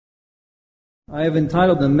I have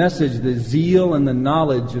entitled the message, The Zeal and the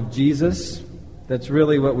Knowledge of Jesus. That's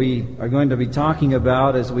really what we are going to be talking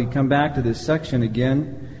about as we come back to this section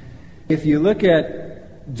again. If you look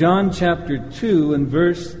at John chapter 2 and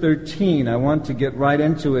verse 13, I want to get right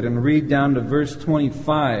into it and read down to verse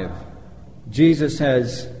 25. Jesus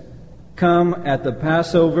has come at the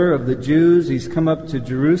Passover of the Jews. He's come up to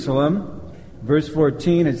Jerusalem. Verse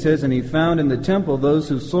 14, it says, "And he found in the temple those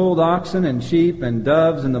who sold oxen and sheep and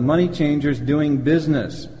doves and the money changers doing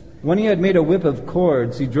business. When he had made a whip of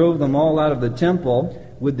cords, he drove them all out of the temple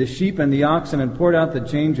with the sheep and the oxen and poured out the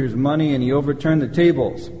changers' money, and he overturned the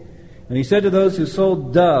tables. And he said to those who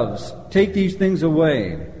sold doves, 'Take these things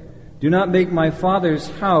away. Do not make my Father's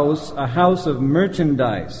house a house of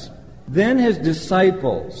merchandise.' Then his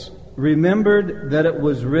disciples remembered that it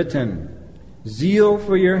was written, 'Zeal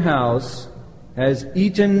for your house has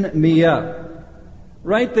eaten me up.'"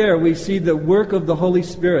 Right there we see the work of the Holy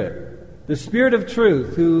Spirit. The Spirit of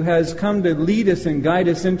truth, who has come to lead us and guide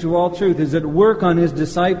us into all truth, is at work on his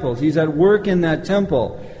disciples. He's at work in that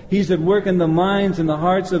temple. He's at work in the minds and the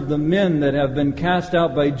hearts of the men that have been cast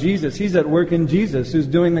out by Jesus. He's at work in Jesus, who's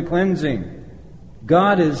doing the cleansing.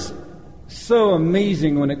 God is so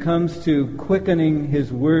amazing when it comes to quickening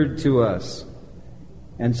his word to us.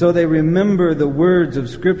 And so they remember the words of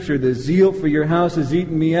Scripture, "The zeal for your house has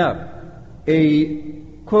eaten me up." A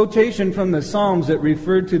quotation from the Psalms that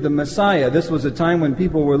referred to the Messiah. This was a time when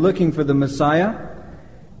people were looking for the Messiah.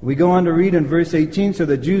 We go on to read in verse 18, "So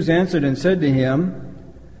the Jews answered and said to him,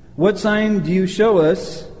 'What sign do you show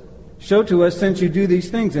to us since you do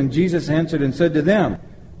these things?' And Jesus answered and said to them,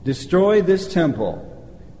 'Destroy this temple,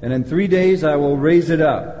 and in 3 days I will raise it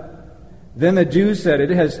up.' Then the Jews said,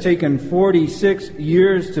 'It has taken 46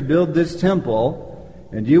 years to build this temple,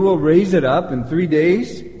 and you will raise it up in 3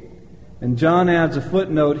 days?" And John adds a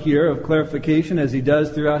footnote here of clarification, as he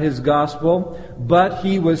does throughout his gospel. "But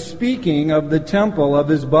he was speaking of the temple of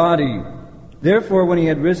his body. Therefore, when he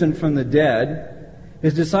had risen from the dead,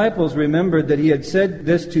 his disciples remembered that he had said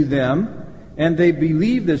this to them, and they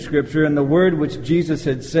believed the Scripture and the word which Jesus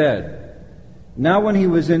had said. Now when he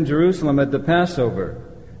was in Jerusalem at the Passover,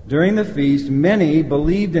 during the feast, many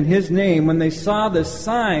believed in his name when they saw the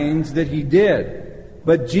signs that he did.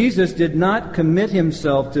 But Jesus did not commit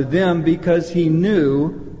himself to them because he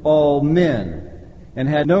knew all men, and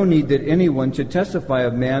had no need that anyone should testify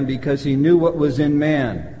of man because he knew what was in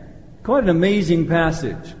man." Quite an amazing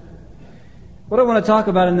passage. What I want to talk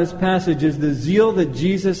about in this passage is the zeal that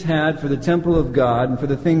Jesus had for the temple of God and for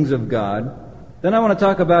the things of God. Then I want to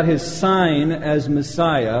talk about his sign as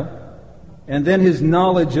Messiah, and then his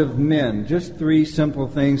knowledge of men. Just 3 simple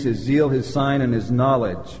things: his zeal, his sign, and his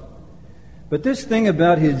knowledge. But this thing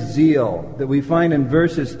about his zeal that we find in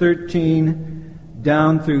verses 13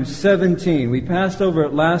 down through 17, we passed over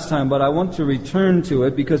it last time, but I want to return to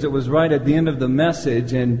it because it was right at the end of the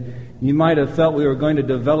message, and you might have felt we were going to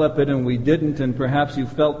develop it and we didn't, and perhaps you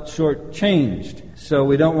felt shortchanged. So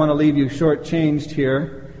we don't want to leave you shortchanged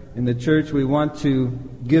here. In the church, we want to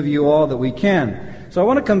give you all that we can. So I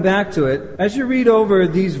want to come back to it. As you read over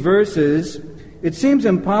these verses, it seems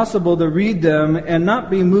impossible to read them and not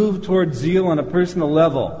be moved toward zeal on a personal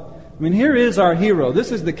level. I mean, here is our hero.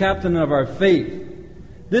 This is the captain of our faith.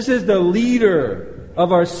 This is the leader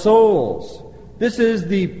of our souls. This is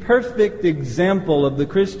the perfect example of the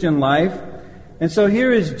Christian life. And so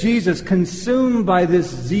here is Jesus consumed by this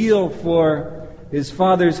zeal for his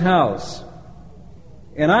Father's house.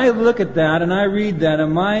 And I look at that and I read that,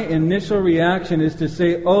 and my initial reaction is to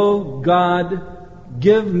say, "Oh God,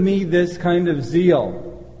 give me this kind of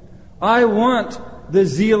zeal. I want the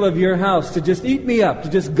zeal of your house to just eat me up, to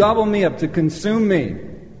just gobble me up, to consume me."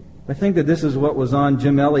 I think that this is what was on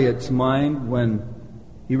Jim Elliot's mind when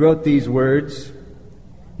he wrote these words.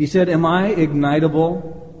 He said, "Am I ignitable?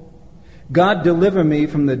 God, deliver me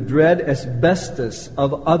from the dread asbestos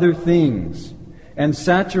of other things, and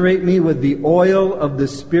saturate me with the oil of the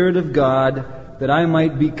Spirit of God, that I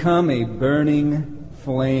might become a burning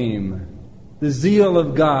flame." The zeal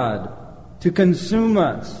of God to consume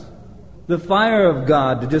us. The fire of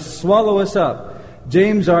God to just swallow us up.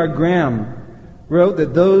 James R. Graham wrote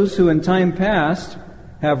that those who in time past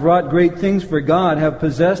have wrought great things for God have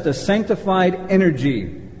possessed a sanctified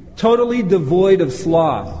energy, totally devoid of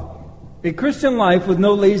sloth. A Christian life with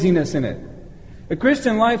no laziness in it. A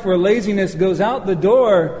Christian life where laziness goes out the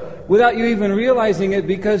door without you even realizing it,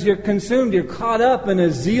 because you're consumed, you're caught up in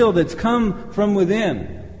a zeal that's come from within.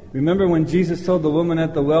 Remember when Jesus told the woman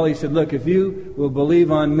at the well, he said, "Look, if you will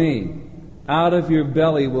believe on me, out of your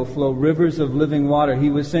belly will flow rivers of living water." He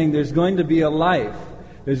was saying there's going to be a life,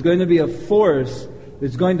 there's going to be a force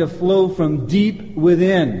that's going to flow from deep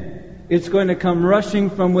within. It's going to come rushing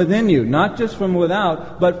from within you, not just from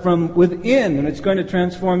without, but from within, and it's going to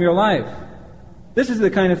transform your life. This is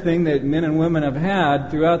the kind of thing that men and women have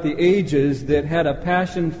had throughout the ages that had a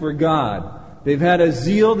passion for God. They've had a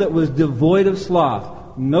zeal that was devoid of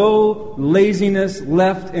sloth. No laziness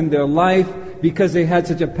left in their life because they had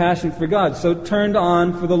such a passion for God. So turned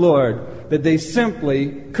on for the Lord that they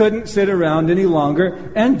simply couldn't sit around any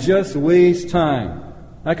longer and just waste time.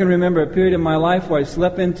 I can remember a period in my life where I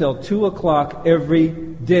slept until 2 o'clock every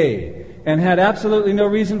day and had absolutely no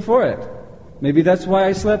reason for it. Maybe that's why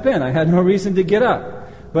I slept in. I had no reason to get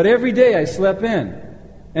up. But every day I slept in.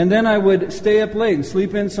 And then I would stay up late and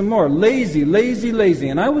sleep in some more. Lazy.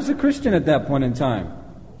 And I was a Christian at that point in time.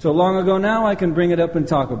 So long ago now I can bring it up and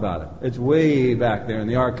talk about it. It's way back there in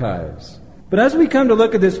the archives. But as we come to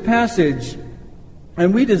look at this passage,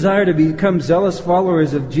 and we desire to become zealous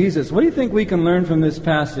followers of Jesus, what do you think we can learn from this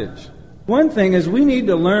passage? One thing is we need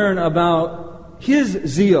to learn about His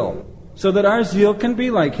zeal, so that our zeal can be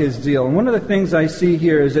like His zeal. And one of the things I see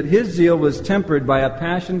here is that His zeal was tempered by a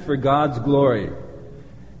passion for God's glory.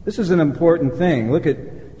 This is an important thing. Look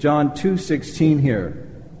at John 2:16 here.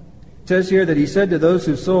 It says here that He said to those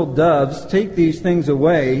who sold doves, "Take these things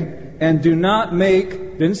away, and do not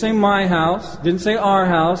make," didn't say my house, didn't say our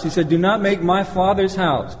house, He said, "do not make my Father's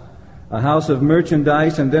house a house of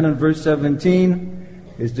merchandise." And then in verse 17,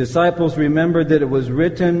 His disciples remembered that it was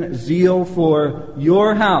written, "Zeal for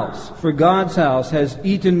your house, for God's house, has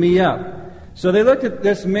eaten me up." So they looked at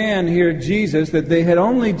this man here, Jesus, that they had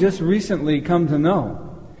only just recently come to know.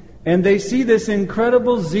 And they see this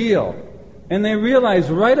incredible zeal. And they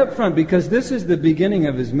realize right up front, because this is the beginning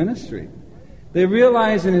of His ministry, they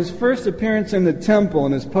realize in His first appearance in the temple,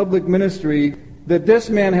 in His public ministry, that this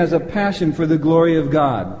man has a passion for the glory of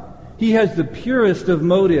God. He has the purest of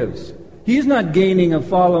motives. He's not gaining a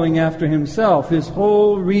following after himself. His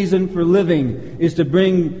whole reason for living is to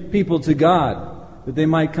bring people to God, that they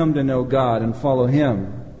might come to know God and follow Him.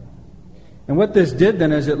 And what this did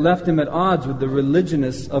then is it left him at odds with the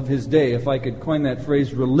religionists of his day, if I could coin that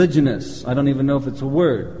phrase, religionists. I don't even know if it's a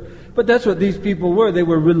word. But that's what these people were. They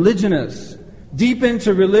were religionists, deep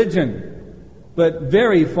into religion, but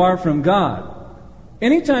very far from God.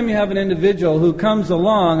 Anytime you have an individual who comes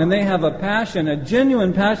along and they have a passion, a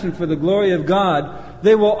genuine passion for the glory of God,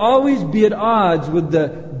 they will always be at odds with the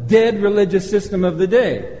dead religious system of the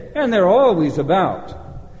day. And they're always about.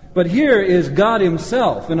 But here is God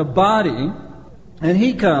Himself in a body, and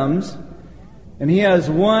He comes, and He has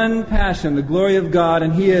one passion, the glory of God,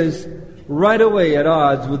 and He is right away at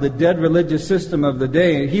odds with the dead religious system of the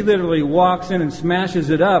day. He literally walks in and smashes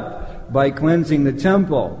it up by cleansing the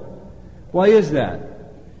temple. Why is that?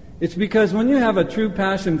 It's because when you have a true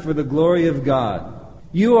passion for the glory of God,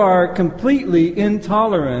 you are completely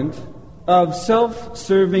intolerant of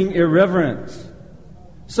self-serving irreverence.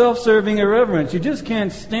 Self-serving irreverence. You just can't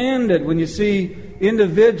stand it when you see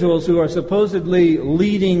individuals who are supposedly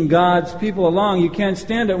leading God's people along. You can't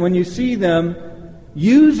stand it when you see them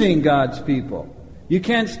using God's people. You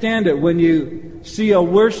can't stand it when you see a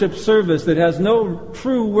worship service that has no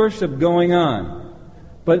true worship going on,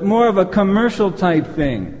 but more of a commercial type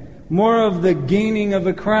thing, more of the gaining of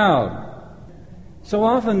a crowd. So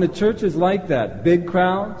often the church is like that. Big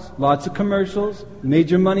crowds, lots of commercials,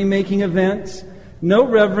 major money-making events, no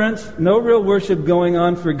reverence, no real worship going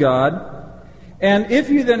on for God. And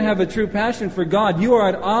if you then have a true passion for God, you are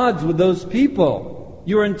at odds with those people.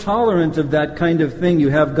 You are intolerant of that kind of thing. You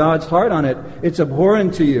have God's heart on it. It's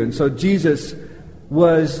abhorrent to you. And so Jesus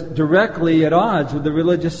was directly at odds with the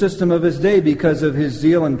religious system of His day because of His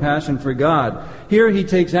zeal and passion for God. Here He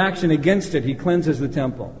takes action against it. He cleanses the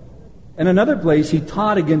temple. In another place, He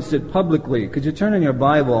taught against it publicly. Could you turn in your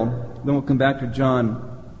Bible? Then we'll come back to John.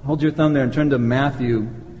 Hold your thumb there and turn to Matthew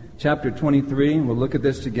chapter 23, and we'll look at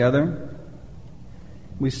this together.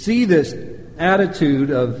 We see this attitude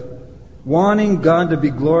of wanting God to be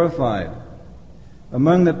glorified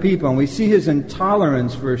among the people, and we see His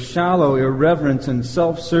intolerance for shallow irreverence and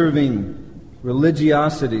self-serving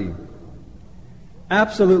religiosity.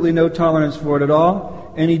 Absolutely no tolerance for it at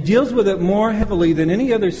all, and He deals with it more heavily than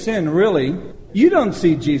any other sin, really. You don't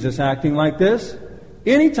see Jesus acting like this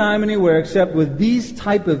anytime, anywhere, except with these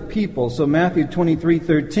type of people. So Matthew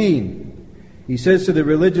 23:13, He says to the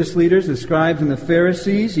religious leaders, the scribes and the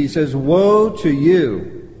Pharisees, He says, "Woe to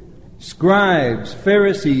you, scribes,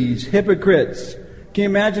 Pharisees, hypocrites." Can you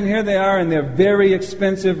imagine? Here they are in their very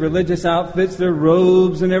expensive religious outfits, their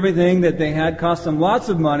robes and everything that they had cost them lots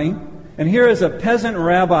of money. And here is a peasant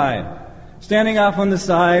rabbi standing off on the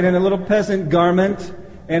side in a little peasant garment,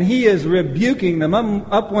 and he is rebuking them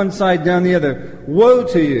up one side, down the other. "Woe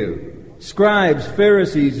to you, scribes,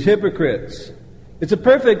 Pharisees, hypocrites. It's a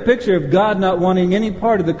perfect picture of God not wanting any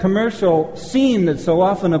part of the commercial scene that's so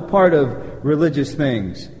often a part of religious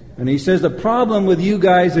things. And he says the problem with you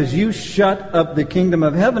guys is you shut up the kingdom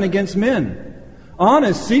of heaven against men.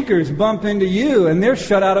 Honest seekers bump into you and they're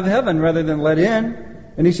shut out of heaven rather than let in.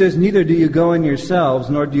 And he says, neither do you go in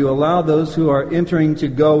yourselves, nor do you allow those who are entering to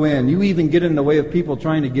go in. You even get in the way of people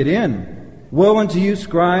trying to get in. Woe unto you,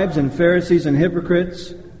 scribes and Pharisees and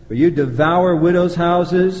hypocrites, for you devour widows'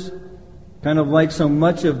 houses, kind of like so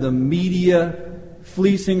much of the media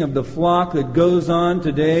fleecing of the flock that goes on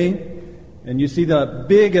today. And you see the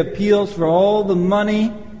big appeals for all the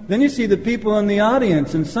money. Then you see the people in the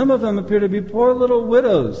audience, and some of them appear to be poor little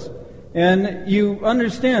widows. And you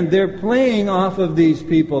understand they're playing off of these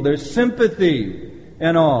people, their sympathy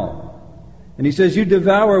and all. And he says, you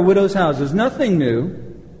devour widows' houses, nothing new.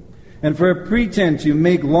 And for a pretense you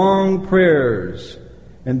make long prayers,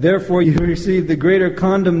 and therefore you receive the greater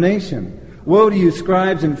condemnation. Woe to you,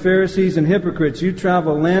 scribes and Pharisees and hypocrites! You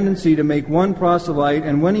travel land and sea to make one proselyte,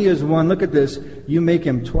 and when he is one, look at this, you make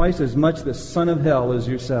him twice as much the son of hell as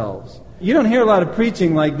yourselves. You don't hear a lot of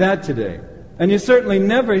preaching like that today. And you certainly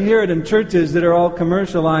never hear it in churches that are all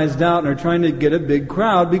commercialized out and are trying to get a big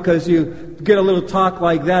crowd, because you get a little talk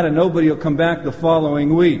like that and nobody will come back the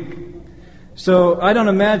following week. So I don't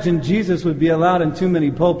imagine Jesus would be allowed in too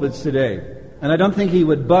many pulpits today. And I don't think he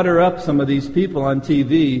would butter up some of these people on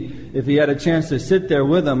TV if he had a chance to sit there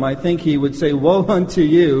with them. I think he would say, woe unto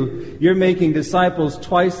you, you're making disciples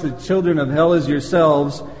twice the children of hell as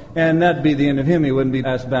yourselves, and that'd be the end of him. He wouldn't be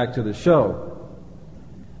asked back to the show.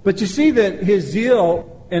 But you see that his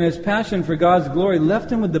zeal and his passion for God's glory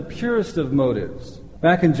left him with the purest of motives.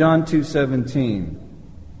 Back in John 2:17,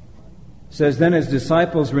 it says, then his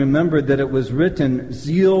disciples remembered that it was written,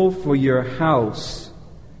 zeal for your house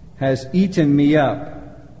has eaten me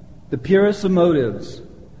up. The purest of motives.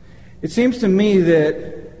 It seems to me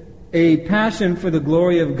that a passion for the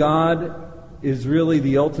glory of God is really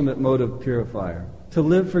the ultimate motive purifier. To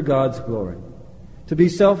live for God's glory. To be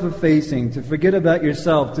self-effacing, to forget about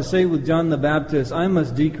yourself, to say with John the Baptist, I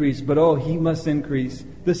must decrease, but he must increase.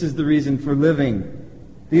 This is the reason for living.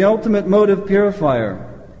 The ultimate motive purifier.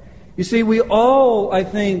 You see, we all, I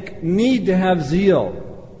think, need to have zeal.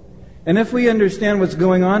 And if we understand what's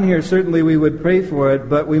going on here, certainly we would pray for it,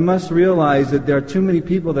 but we must realize that there are too many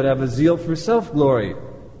people that have a zeal for self-glory.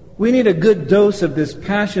 We need a good dose of this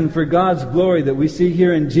passion for God's glory that we see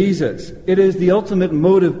here in Jesus. It is the ultimate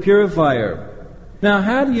motive purifier. Now,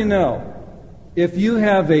 how do you know if you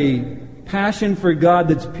have a passion for God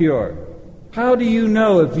that's pure? How do you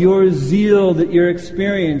know if your zeal that you're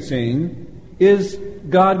experiencing is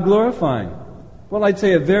God glorifying? Well, I'd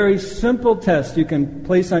say a very simple test you can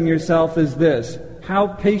place on yourself is this. How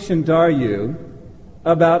patient are you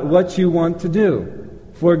about what you want to do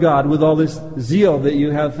for God with all this zeal that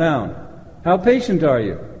you have found? How patient are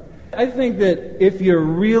you? I think that if you're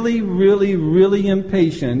really, really, really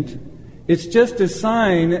impatient, it's just a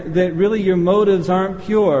sign that really your motives aren't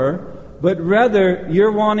pure, but rather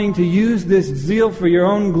you're wanting to use this zeal for your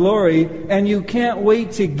own glory, and you can't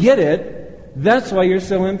wait to get it. That's why you're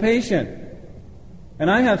so impatient. And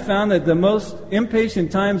I have found that the most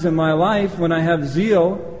impatient times in my life, when I have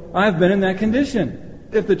zeal, I've been in that condition.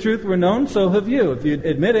 If the truth were known, so have you, if you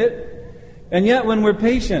admit it. And yet when we're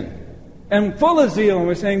patient and full of zeal, and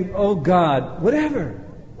we're saying, oh God, whatever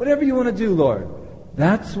you want to do, Lord,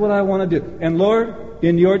 that's what I want to do. And Lord,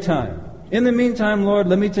 in your time. In the meantime, Lord,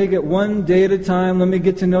 let me take it one day at a time. Let me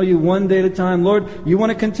get to know you one day at a time. Lord, you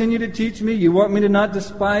want to continue to teach me? You want me to not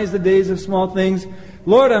despise the days of small things?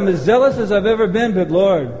 Lord, I'm as zealous as I've ever been, but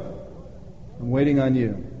Lord, I'm waiting on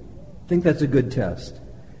you. I think that's a good test.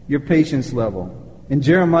 Your patience level. In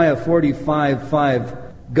Jeremiah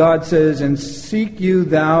 45:5, God says, and seek you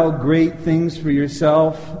thou great things for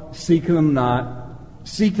yourself, seek them not.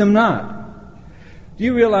 Seek them not. Do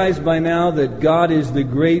you realize by now that God is the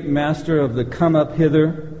great master of the come up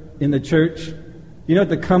hither in the church? You know what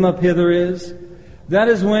the come up hither is? That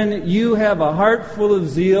is when you have a heart full of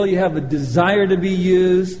zeal, you have a desire to be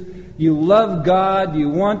used, you love God, you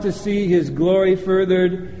want to see His glory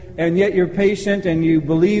furthered, and yet you're patient and you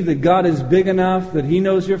believe that God is big enough, that He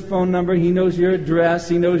knows your phone number, He knows your address,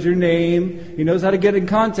 He knows your name, He knows how to get in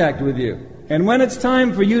contact with you. And when it's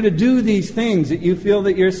time for you to do these things that you feel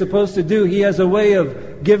that you're supposed to do, He has a way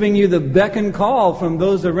of giving you the beck and call from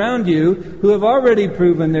those around you who have already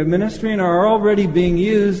proven their ministry and are already being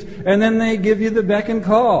used, and then they give you the beck and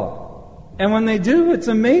call. And when they do, it's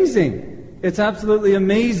amazing. It's absolutely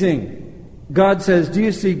amazing. God says, do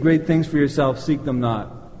you seek great things for yourself? Seek them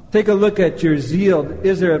not. Take a look at your zeal.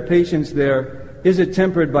 Is there a patience there is it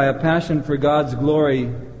tempered by a passion for God's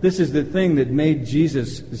glory? This is the thing that made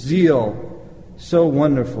Jesus' zeal so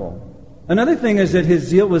wonderful. Another thing is that his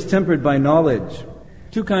zeal was tempered by knowledge.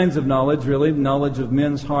 Two kinds of knowledge, really. Knowledge of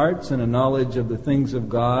men's hearts and a knowledge of the things of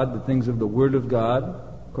God, the things of the Word of God.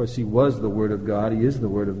 Of course, he was the Word of God. He is the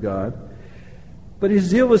Word of God. But his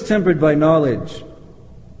zeal was tempered by knowledge.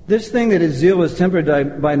 This thing that his zeal was tempered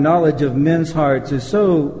by knowledge of men's hearts is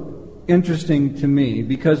so interesting to me,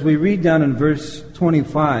 because we read down in verse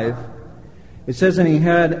 25, it says, "And he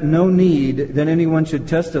had no need that anyone should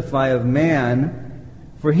testify of man,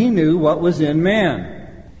 for he knew what was in man."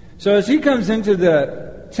 So as he comes into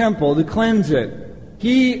the temple to cleanse it,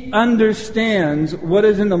 he understands what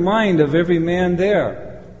is in the mind of every man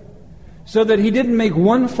there, so that he didn't make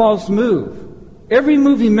one false move. Every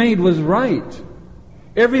move he made was right.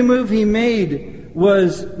 Every move he made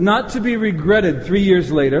was not to be regretted 3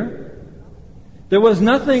 years later. There was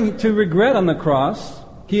nothing to regret on the cross.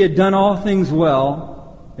 He had done all things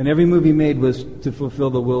well, and every move he made was to fulfill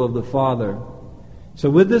the will of the Father. So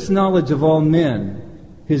with this knowledge of all men,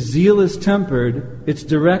 his zeal is tempered, it's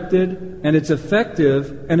directed, and it's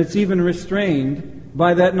effective, and it's even restrained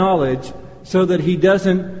by that knowledge, so that he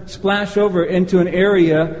doesn't splash over into an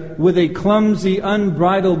area with a clumsy,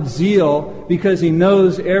 unbridled zeal, because he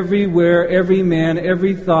knows everywhere, every man,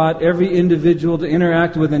 every thought, every individual to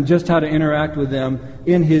interact with, and just how to interact with them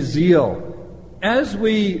in his zeal. As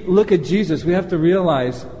we look at Jesus, we have to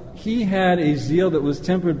realize he had a zeal that was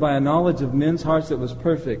tempered by a knowledge of men's hearts that was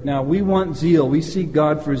perfect. Now, we want zeal. We seek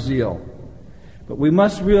God for zeal. But we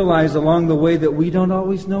must realize along the way that we don't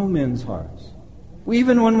always know men's hearts.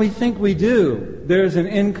 Even when we think we do, there's an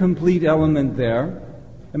incomplete element there.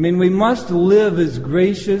 I mean, we must live as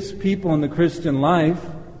gracious people in the Christian life.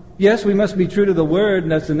 Yes, we must be true to the Word,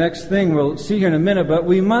 and that's the next thing we'll see here in a minute, but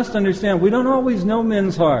we must understand we don't always know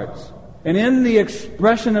men's hearts. And in the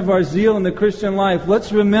expression of our zeal in the Christian life,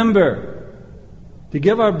 let's remember to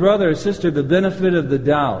give our brother or sister the benefit of the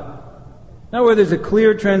doubt. Now, where there's a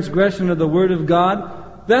clear transgression of the Word of God,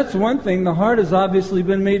 that's one thing. The heart has obviously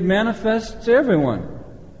been made manifest to everyone.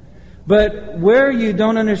 But where you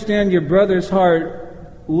don't understand your brother's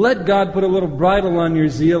heart, let God put a little bridle on your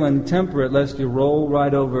zeal and temper it, lest you roll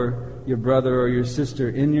right over your brother or your sister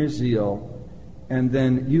in your zeal, and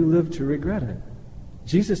then you live to regret it.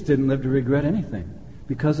 Jesus didn't live to regret anything.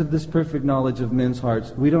 Because of this perfect knowledge of men's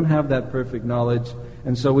hearts, we don't have that perfect knowledge,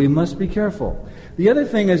 and so we must be careful. The other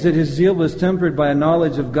thing is that his zeal was tempered by a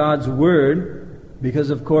knowledge of God's Word, because,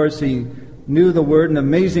 of course, he knew the Word in an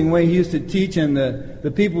amazing way. He used to teach, and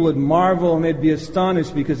the people would marvel, and they'd be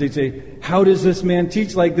astonished, because they'd say, "How does this man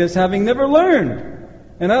teach like this, having never learned?"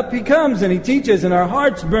 And up he comes, and he teaches, and our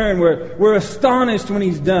hearts burn. We're astonished when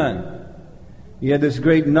he's done. He had this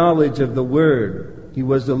great knowledge of the Word. He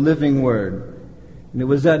was the living Word. And it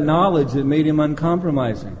was that knowledge that made him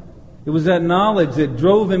uncompromising. It was that knowledge that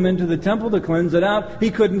drove him into the temple to cleanse it out. He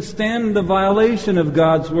couldn't stand the violation of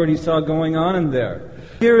God's Word he saw going on in there.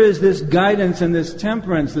 Here is this guidance and this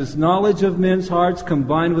temperance, this knowledge of men's hearts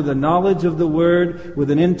combined with a knowledge of the Word, with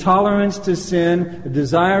an intolerance to sin, a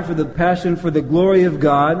desire for the passion for the glory of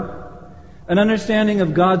God, an understanding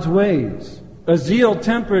of God's ways, a zeal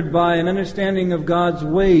tempered by an understanding of God's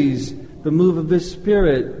ways, the move of His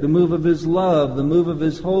Spirit, the move of His love, the move of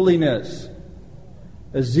His holiness.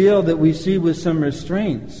 A zeal that we see with some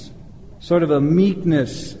restraints, sort of a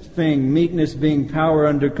meekness thing, meekness being power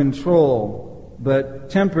under control, but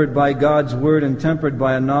tempered by God's Word and tempered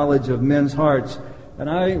by a knowledge of men's hearts. And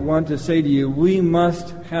I want to say to you, we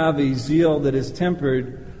must have a zeal that is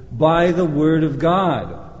tempered by the Word of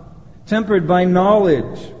God, tempered by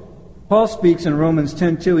knowledge. Paul speaks in Romans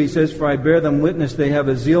 10:2. He says, "For I bear them witness they have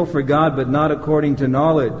a zeal for God, but not according to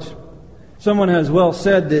knowledge." Someone has well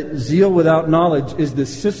said that zeal without knowledge is the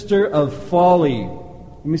sister of folly.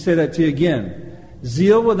 Let me say that to you again.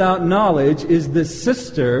 Zeal without knowledge is the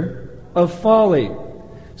sister of folly.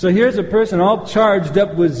 So here's a person all charged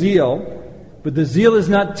up with zeal, but the zeal is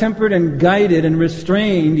not tempered and guided and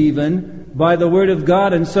restrained even by the Word of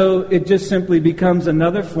God, and so it just simply becomes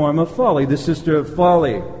another form of folly, the sister of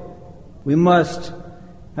folly. We must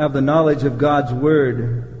have the knowledge of God's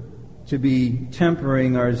Word to be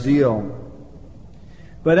tempering our zeal.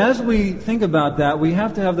 But as we think about that, we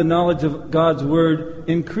have to have the knowledge of God's Word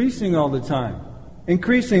increasing all the time.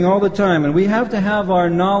 Increasing all the time. And we have to have our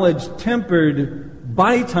knowledge tempered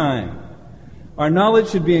by time. Our knowledge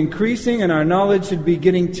should be increasing, and our knowledge should be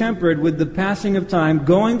getting tempered with the passing of time,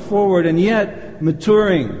 going forward and yet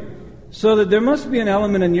maturing. So that there must be an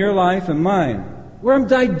element in your life and mine where I'm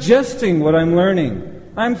digesting what I'm learning.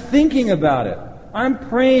 I'm thinking about it. I'm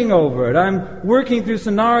praying over it. I'm working through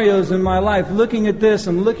scenarios in my life, looking at this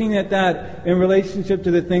and looking at that in relationship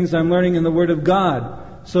to the things I'm learning in the Word of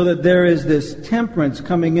God, so that there is this temperance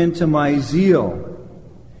coming into my zeal.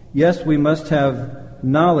 Yes, we must have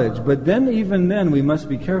knowledge, but even then we must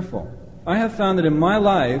be careful. I have found that in my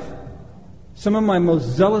life, some of my most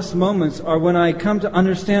zealous moments are when I come to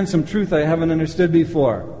understand some truth I haven't understood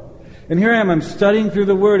before. And here I am, I'm studying through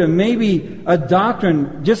the Word, and maybe a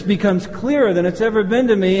doctrine just becomes clearer than it's ever been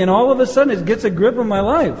to me, and all of a sudden it gets a grip on my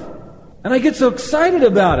life. And I get so excited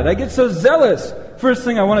about it. I get so zealous. First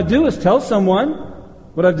thing I want to do is tell someone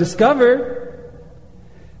what I've discovered.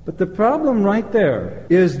 But the problem right there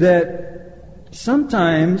is that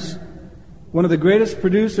sometimes one of the greatest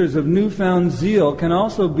producers of newfound zeal can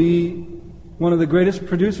also be one of the greatest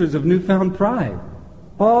producers of newfound pride.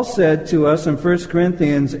 Paul said to us in 1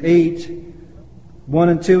 Corinthians 8, 1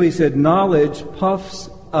 and 2, he said, knowledge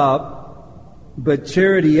puffs up, but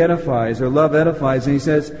charity edifies, or love edifies. And he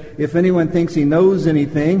says, if anyone thinks he knows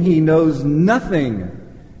anything, he knows nothing,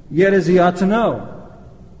 yet as he ought to know.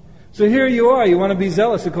 So here you are, you want to be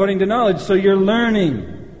zealous according to knowledge, so you're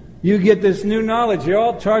learning. You get this new knowledge, you're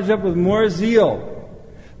all charged up with more zeal.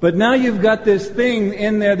 But now you've got this thing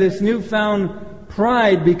in there, this newfound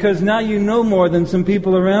pride, because now you know more than some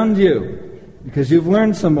people around you, because you've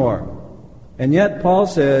learned some more. And yet Paul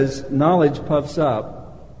says knowledge puffs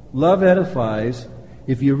up, love edifies.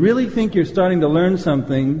 If you really think you're starting to learn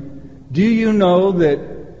something, do you know that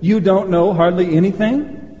you don't know hardly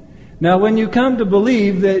anything? Now when you come to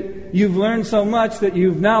believe that you've learned so much that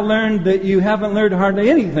you've now learned that you haven't learned hardly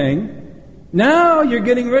anything, now you're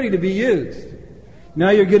getting ready to be used. Now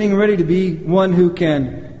you're getting ready to be one who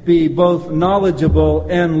can be both knowledgeable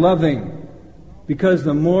and loving. Because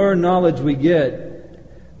the more knowledge we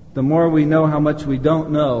get, the more we know how much we don't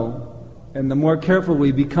know, and the more careful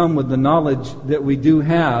we become with the knowledge that we do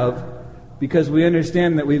have, because we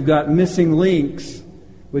understand that we've got missing links,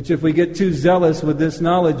 which if we get too zealous with this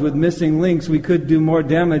knowledge, with missing links, we could do more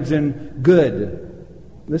damage than good.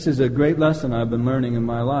 This is a great lesson I've been learning in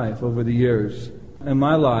my life over the years. In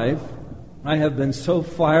my life, I have been so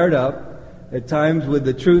fired up at times with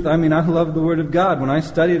the truth. I mean, I love the Word of God. When I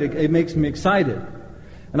study it, it makes me excited.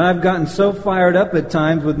 And I've gotten so fired up at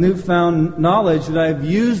times with newfound knowledge that I've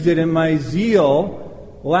used it in my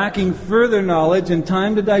zeal, lacking further knowledge and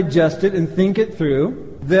time to digest it and think it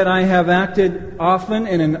through, that I have acted often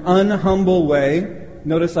in an unhumble way.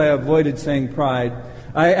 Notice I avoided saying pride.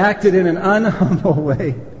 I acted in an unhumble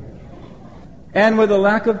way. And with a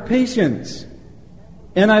lack of patience.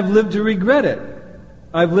 And I've lived to regret it.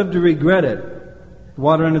 I've lived to regret it.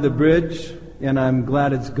 Water under the bridge, and I'm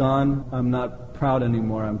glad it's gone. I'm not proud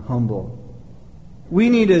anymore. I'm humble. We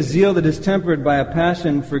need a zeal that is tempered by a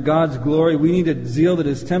passion for God's glory. We need a zeal that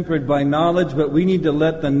is tempered by knowledge, but we need to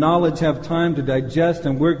let the knowledge have time to digest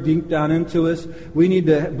and work deep down into us. We need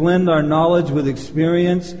to blend our knowledge with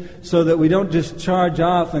experience so that we don't just charge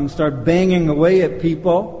off and start banging away at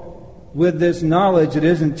people with this knowledge that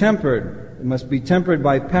isn't tempered. It must be tempered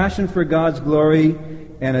by passion for God's glory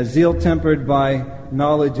and a zeal tempered by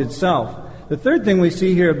knowledge itself. The third thing we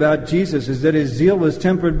see here about Jesus is that his zeal was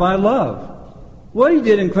tempered by love. What he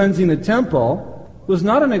did in cleansing the temple was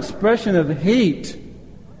not an expression of hate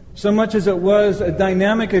so much as it was a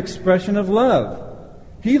dynamic expression of love.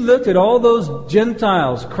 He looked at all those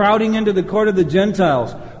Gentiles crowding into the court of the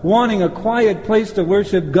Gentiles, wanting a quiet place to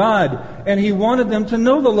worship God, and he wanted them to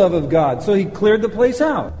know the love of God, so he cleared the place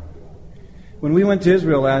out. When we went to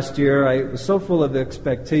Israel last year, I was so full of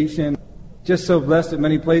expectation, just so blessed at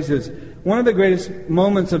many places. One of the greatest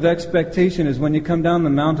moments of expectation is when you come down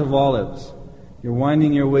the Mount of Olives. You're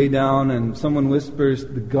winding your way down and someone whispers,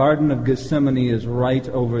 the Garden of Gethsemane is right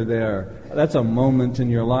over there. That's a moment in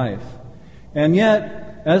your life. And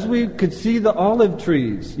yet, as we could see the olive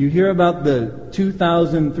trees, you hear about the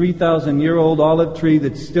 2,000, 3,000-year-old olive tree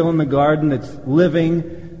that's still in the garden, that's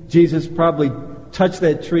living. Jesus probably touched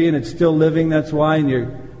that tree and it's still living, that's why, and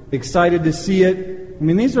you're excited to see it. I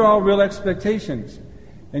mean, these are all real expectations.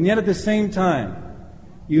 And yet at the same time,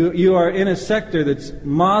 you are in a sector that's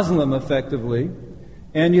Muslim, effectively,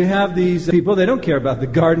 and you have these people, they don't care about the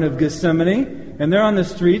Garden of Gethsemane, and they're on the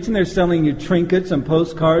streets and they're selling you trinkets and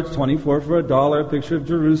postcards, 24 for $1, a picture of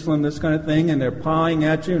Jerusalem, this kind of thing, and they're pawing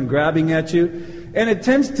at you and grabbing at you. And it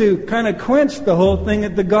tends to kind of quench the whole thing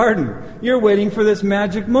at the garden. You're waiting for this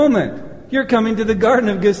magic moment. You're coming to the Garden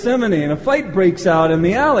of Gethsemane, and a fight breaks out in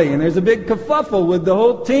the alley, and there's a big kerfuffle with the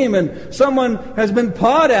whole team, and someone has been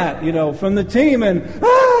pawed at, from the team, and,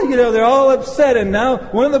 they're all upset, and now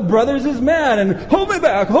one of the brothers is mad, and hold me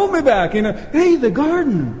back, hey, the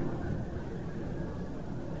garden.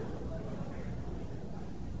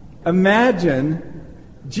 Imagine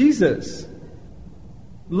Jesus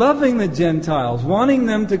loving the Gentiles, wanting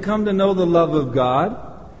them to come to know the love of God.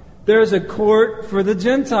 There's a court for the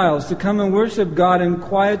Gentiles to come and worship God in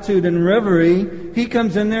quietude and reverie. He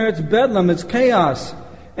comes in there, it's bedlam, it's chaos.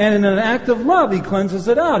 And in an act of love, He cleanses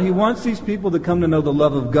it out. He wants these people to come to know the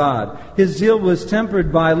love of God. His zeal was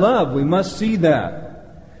tempered by love. We must see that.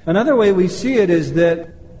 Another way we see it is that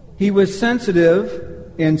He was sensitive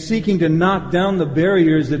in seeking to knock down the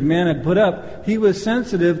barriers that man had put up. He was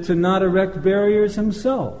sensitive to not erect barriers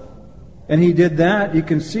Himself. And He did that. You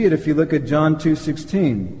can see it if you look at John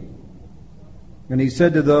 2:16. And He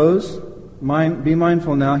said to those, be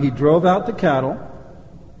mindful now, He drove out the cattle.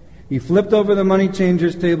 He flipped over the money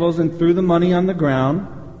changers' tables and threw the money on the ground.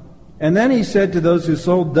 And then He said to those who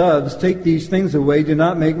sold doves, take these things away. Do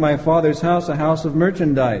not make my Father's house a house of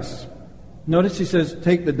merchandise. Notice He says,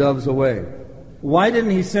 take the doves away. Why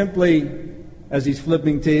didn't He simply, as He's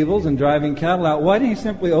flipping tables and driving cattle out, why didn't He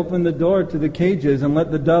simply open the door to the cages and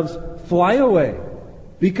let the doves fly away?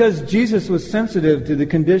 Because Jesus was sensitive to the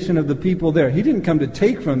condition of the people there. He didn't come to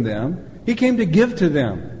take from them. He came to give to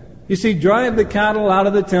them. You see, drive the cattle out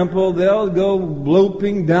of the temple, they'll go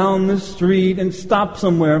loping down the street and stop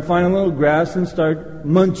somewhere and find a little grass and start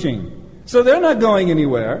munching. So they're not going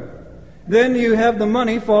anywhere. Then you have the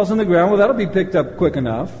money falls on the ground. Well, that'll be picked up quick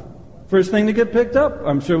enough. First thing to get picked up,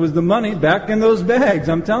 I'm sure, was the money back in those bags.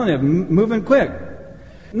 I'm telling you, moving quick.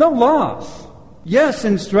 No loss. Yes,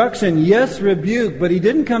 instruction. Yes, rebuke. But He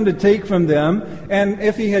didn't come to take from them. And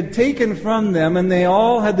if He had taken from them and they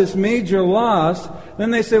all had this major loss,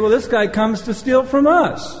 then they say, well, this guy comes to steal from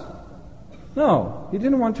us. No, He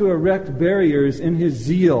didn't want to erect barriers in His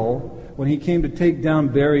zeal when He came to take down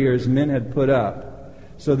barriers men had put up,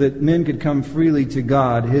 so that men could come freely to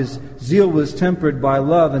God. His zeal was tempered by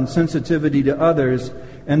love and sensitivity to others,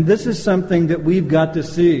 and this is something that we've got to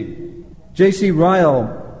see. J.C.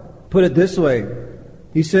 Ryle put it this way.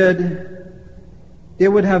 He said, it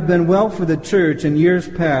would have been well for the church in years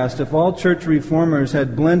past if all church reformers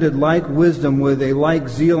had blended like wisdom with a like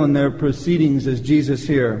zeal in their proceedings as Jesus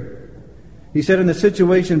here. He said, in the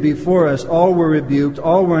situation before us, all were rebuked,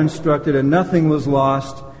 all were instructed, and nothing was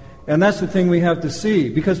lost. And that's the thing we have to see.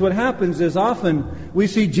 Because what happens is often we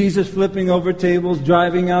see Jesus flipping over tables,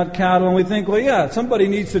 driving out cattle, and we think, well, yeah, somebody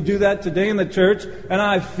needs to do that today in the church, and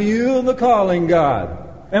I feel the calling, God.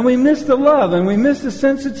 And we miss the love, and we miss the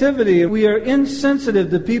sensitivity. We are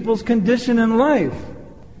insensitive to people's condition in life.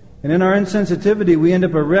 And in our insensitivity, we end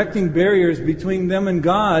up erecting barriers between them and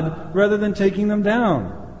God rather than taking them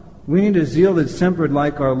down. We need a zeal that's tempered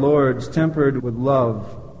like our Lord's, tempered with love.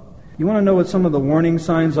 You want to know what some of the warning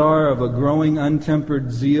signs are of a growing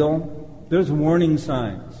untempered zeal? There's warning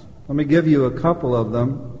signs. Let me give you a couple of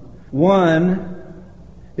them. One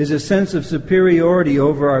is a sense of superiority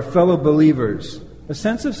over our fellow believers. A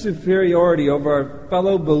sense of superiority over our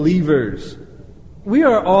fellow believers. We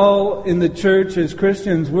are all in the church as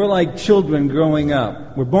Christians, we're like children growing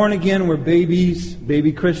up. We're born again, we're babies,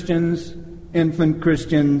 baby Christians, infant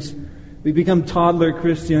Christians. We become toddler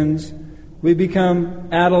Christians. We become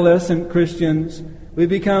adolescent Christians. We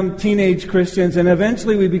become teenage Christians. And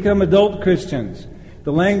eventually we become adult Christians.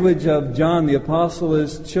 The language of John the Apostle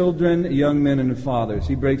is children, young men, and fathers.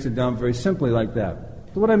 He breaks it down very simply like that.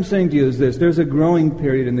 So what I'm saying to you is this. There's a growing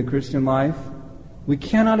period in the Christian life. We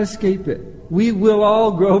cannot escape it. We will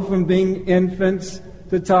all grow from being infants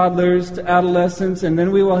to toddlers to adolescents, and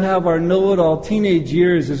then we will have our know-it-all teenage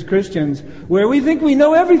years as Christians where we think we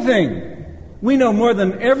know everything. We know more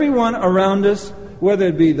than everyone around us, whether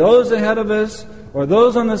it be those ahead of us or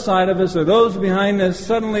those on the side of us or those behind us.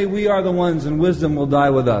 Suddenly we are the ones, and wisdom will die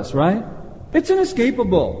with us, right? It's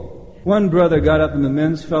inescapable. One brother got up in the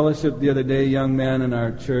men's fellowship the other day, a young man in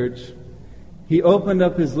our church. He opened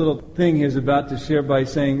up his little thing he was about to share by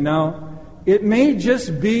saying, now, it may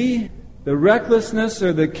just be the recklessness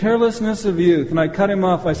or the carelessness of youth. And I cut him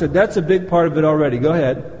off. I said, that's a big part of it already. Go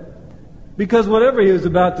ahead. Because whatever he was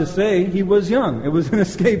about to say, he was young. It was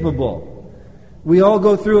inescapable. We all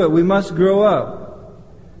go through it. We must grow up.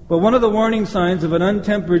 But one of the warning signs of an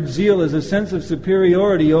untempered zeal is a sense of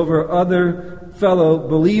superiority over other fellow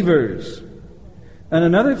believers. And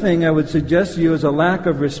another thing I would suggest to you is a lack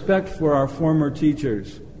of respect for our former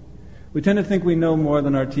teachers. We tend to think we know more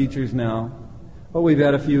than our teachers now. Oh, we've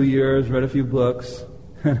had a few years, read a few books,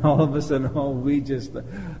 and all of a sudden, I don't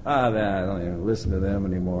even listen to them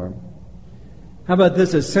anymore. How about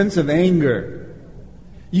this, a sense of anger?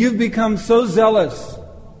 You've become so zealous.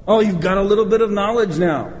 Oh, you've got a little bit of knowledge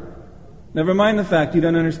now. Never mind the fact you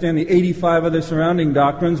don't understand the 85 other surrounding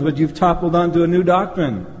doctrines, but you've toppled onto a new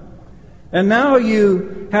doctrine. And now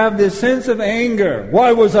you have this sense of anger.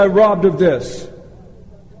 Why was I robbed of this?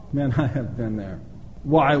 Man, I have been there.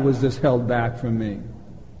 Why was this held back from me?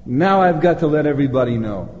 Now I've got to let everybody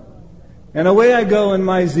know. And away I go in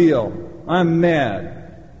my zeal. I'm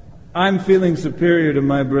mad. I'm feeling superior to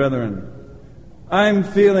my brethren. I'm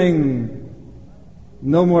feeling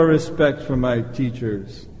no more respect for my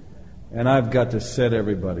teachers. And I've got to set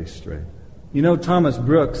everybody straight. You know, Thomas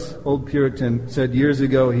Brooks, old Puritan, said years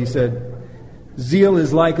ago, he said, zeal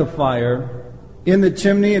is like a fire. In the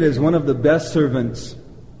chimney it is one of the best servants,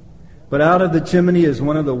 but out of the chimney is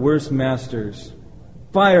one of the worst masters.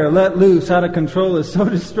 Fire let loose, out of control, is so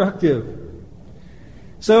destructive.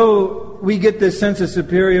 So we get this sense of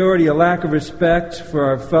superiority, a lack of respect for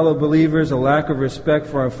our fellow believers, a lack of respect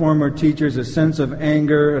for our former teachers, a sense of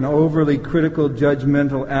anger, an overly critical,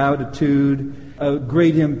 judgmental attitude, a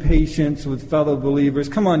great impatience with fellow believers.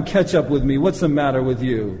 Come on, catch up with me. What's the matter with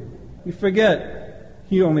you? You forget,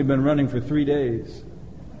 you've only been running for 3 days.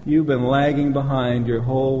 You've been lagging behind your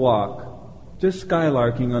whole walk, just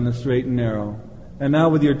skylarking on the straight and narrow. And now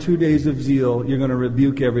with your 2 days of zeal, you're going to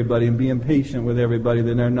rebuke everybody and be impatient with everybody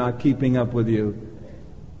that are not keeping up with you.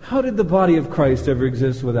 How did the body of Christ ever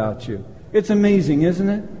exist without you? It's amazing, isn't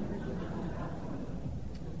it?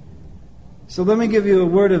 So let me give you a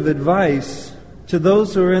word of advice to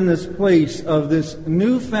those who are in this place of this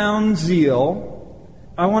newfound zeal.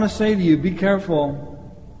 I want to say to you, be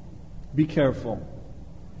careful. Be careful.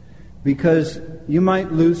 Because you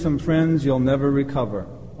might lose some friends you'll never recover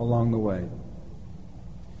along the way.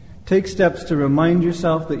 Take steps to remind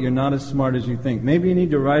yourself that you're not as smart as you think. Maybe you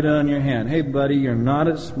need to write it on your hand. Hey, buddy, you're not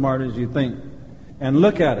as smart as you think. And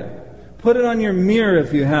look at it. Put it on your mirror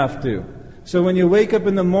if you have to. So when you wake up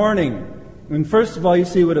in the morning, and first of all, you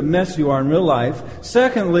see what a mess you are in real life.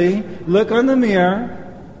 Secondly, look on the mirror,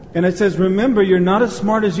 and it says, remember, you're not as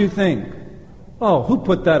smart as you think. Oh, who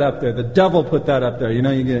put that up there? The devil put that up there. You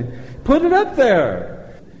know, put it up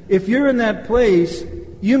there. If you're in that place,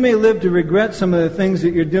 you may live to regret some of the things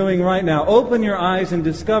that you're doing right now. Open your eyes and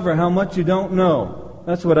discover how much you don't know.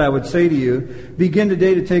 That's what I would say to you. Begin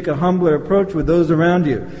today to take a humbler approach with those around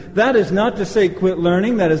you. That is not to say quit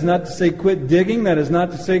learning. That is not to say quit digging. That is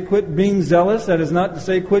not to say quit being zealous. That is not to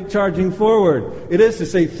say quit charging forward. It is to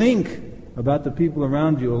say think about the people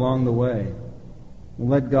around you along the way. And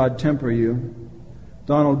let God temper you.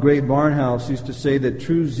 Donald Gray Barnhouse used to say that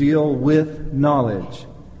true zeal with knowledge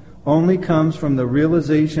only comes from the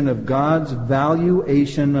realization of God's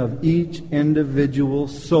valuation of each individual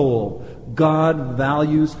soul. God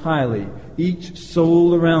values highly each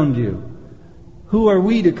soul around you. Who are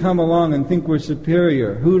we to come along and think we're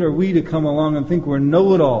superior? Who are we to come along and think we're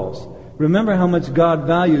know-it-alls? Remember how much God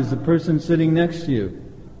values the person sitting next to you.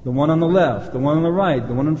 The one on the left, the one on the right,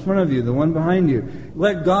 the one in front of you, the one behind you.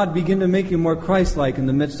 Let God begin to make you more Christ-like in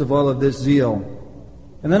the midst of all of this zeal.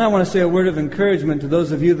 And then I want to say a word of encouragement to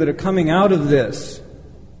those of you that are coming out of this.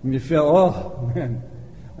 And you feel, oh, man,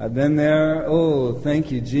 I've been there. Oh,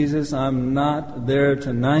 thank you, Jesus. I'm not there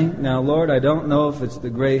tonight. Now, Lord, I don't know if it's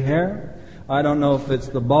the gray hair. I don't know if it's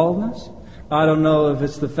the baldness. I don't know if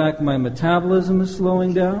it's the fact my metabolism is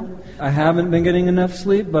slowing down. I haven't been getting enough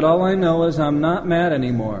sleep, but all I know is I'm not mad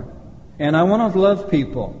anymore. And I want to love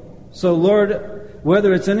people. So, Lord,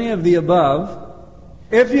 whether it's any of the above,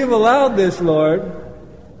 if you've allowed this, Lord,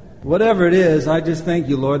 whatever it is, I just thank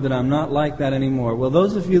you, Lord, that I'm not like that anymore. Well,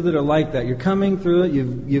 those of you that are like that, you're coming through it,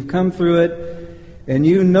 you've come through it, and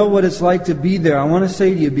you know what it's like to be there. I want to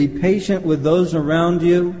say to you, be patient with those around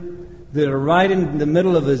you that are right in the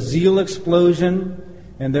middle of a zeal explosion,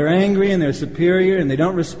 and they're angry and they're superior and they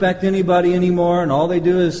don't respect anybody anymore, and all they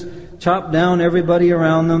do is chop down everybody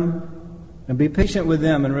around them. And be patient with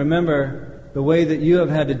them, and remember the way that you have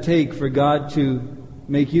had to take for God to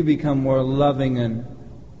make you become more loving and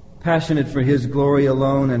passionate for His glory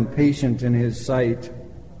alone and patient in His sight.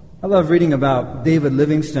 I love reading about David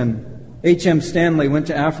Livingstone. H.M. Stanley went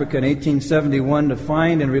to Africa in 1871 to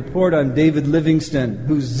find and report on David Livingstone,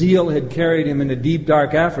 whose zeal had carried him into deep,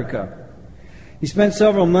 dark Africa. He spent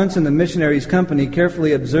several months in the missionary's company,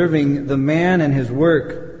 carefully observing the man and his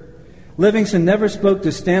work. Livingstone never spoke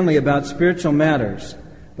to Stanley about spiritual matters,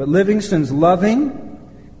 but Livingstone's loving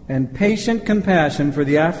and patient compassion for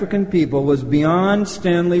the African people was beyond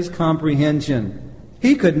Stanley's comprehension.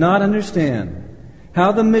 He could not understand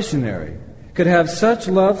how the missionary could have such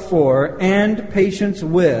love for and patience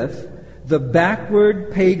with the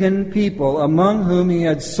backward pagan people among whom he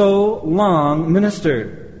had so long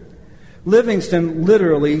ministered. Livingstone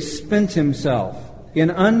literally spent himself in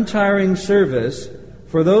untiring service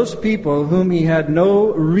for those people whom he had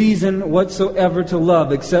no reason whatsoever to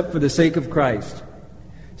love except for the sake of Christ.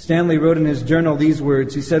 Stanley wrote in his journal these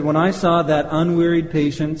words. He said, "When I saw that unwearied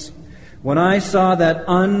patience, when I saw that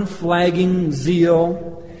unflagging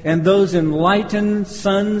zeal, and those enlightened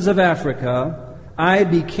sons of Africa, I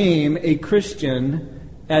became a Christian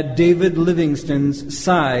at David Livingstone's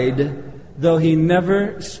side, though he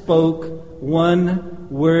never spoke one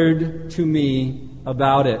word to me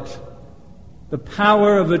about it." The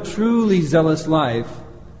power of a truly zealous life,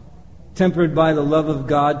 tempered by the love of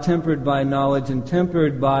God, tempered by knowledge, and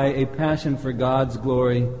tempered by a passion for God's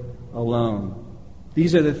glory alone.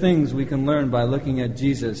 These are the things we can learn by looking at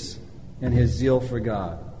Jesus and his zeal for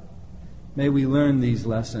God. May we learn these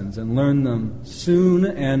lessons and learn them soon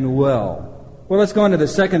and well. Well, let's go on to the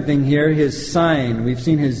second thing here, his sign. We've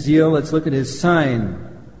seen his zeal. Let's look at his sign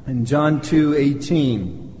in John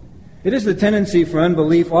 2:18. It is the tendency for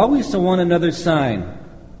unbelief always to want another sign.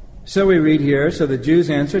 So we read here, "So the Jews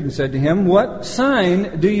answered and said to him, 'What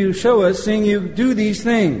sign do you show us, seeing you do these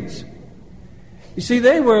things?'" You see,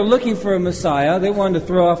 they were looking for a Messiah. They wanted to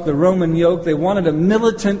throw off the Roman yoke. They wanted a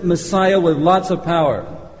militant Messiah with lots of power.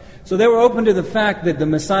 So they were open to the fact that the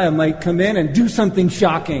Messiah might come in and do something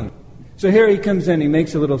shocking. So here he comes in, he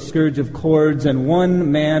makes a little scourge of cords, and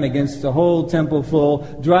one man against the whole temple full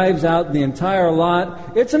drives out the entire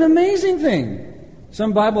lot. It's an amazing thing.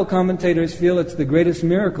 Some Bible commentators feel it's the greatest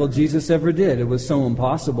miracle Jesus ever did. It was so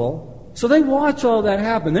impossible. So they watch all that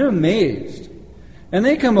happen. They're amazed. And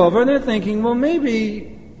they come over and they're thinking, well,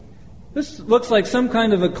 maybe this looks like some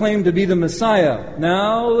kind of a claim to be the Messiah.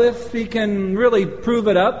 Now, if he can really prove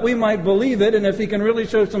it up, we might believe it. And if he can really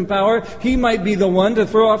show some power, he might be the one to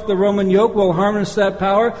throw off the Roman yoke. We'll harness that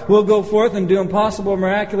power. We'll go forth and do impossible,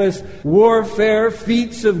 miraculous warfare,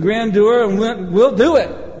 feats of grandeur, and we'll do it.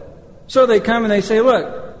 So they come and they say, look,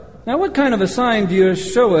 now what kind of a sign do you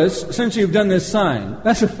show us since you've done this sign?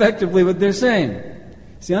 That's effectively what they're saying.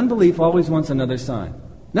 See, unbelief always wants another sign.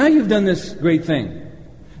 Now you've done this great thing.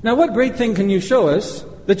 Now what great thing can you show us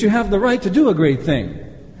that you have the right to do a great thing?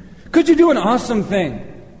 Could you do an awesome thing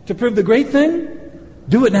to prove the great thing?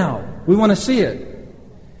 Do it now. We want to see it.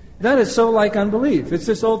 That is so like unbelief. It's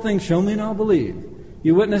this old thing, show me and I'll believe.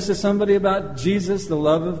 You witness to somebody about Jesus, the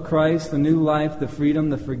love of Christ, the new life, the freedom,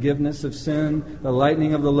 the forgiveness of sin, the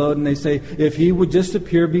lightening of the load, and they say, if he would just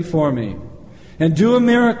appear before me and do a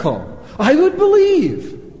miracle, I would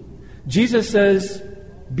believe. Jesus says,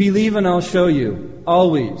 believe and I'll show you,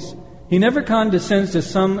 always. He never condescends to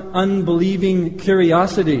some unbelieving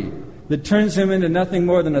curiosity that turns him into nothing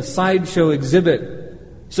more than a sideshow exhibit.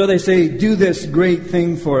 So they say, do this great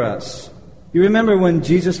thing for us. You remember when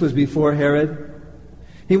Jesus was before Herod?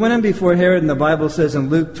 He went in before Herod, and the Bible says in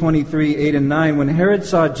Luke 23:8-9, when Herod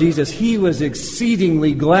saw Jesus, he was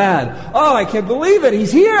exceedingly glad. Oh, I can't believe it,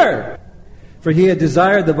 he's here! For he had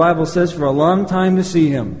desired, the Bible says, for a long time to see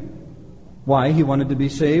him. Why? He wanted to be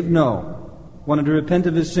saved? No. Wanted to repent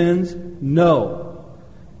of his sins? No.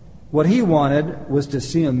 What he wanted was to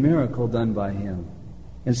see a miracle done by him.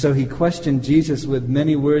 And so he questioned Jesus with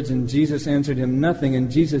many words, and Jesus answered him nothing, and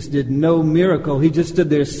Jesus did no miracle. He just stood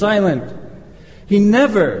there silent. He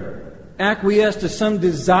never acquiesced to some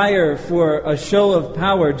desire for a show of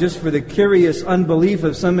power just for the curious unbelief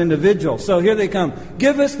of some individual. So here they come.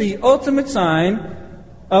 Give us the ultimate sign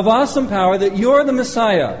of awesome power that you're the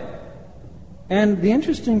Messiah. And the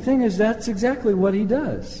interesting thing is that's exactly what he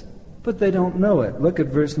does. But they don't know it. Look at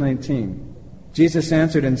verse 19. Jesus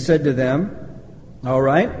answered and said to them, all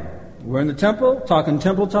right, we're in the temple, talking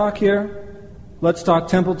temple talk here. Let's talk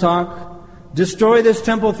temple talk. Destroy this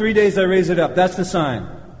temple, 3 days I raise it up. That's the sign.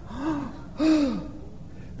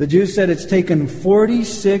 The Jews said it's taken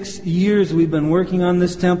 46 years we've been working on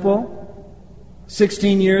this temple.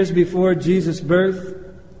 16 years before Jesus' birth.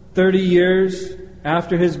 30 years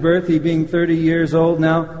after his birth, he being 30 years old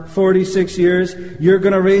now. 46 years. You're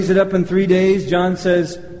going to raise it up in 3 days. John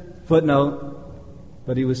says, footnote,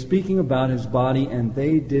 but he was speaking about his body and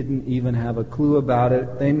they didn't even have a clue about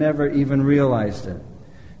it. They never even realized it.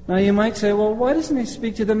 Now you might say, well, why doesn't he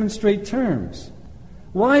speak to them in straight terms?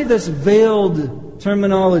 Why this veiled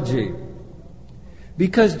terminology?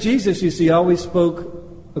 Because Jesus, you see, always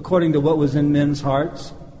spoke according to what was in men's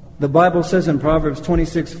hearts. The Bible says in Proverbs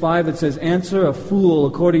 26:5, it says, answer a fool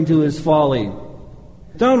according to his folly.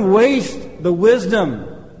 Don't waste the wisdom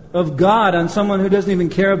of God on someone who doesn't even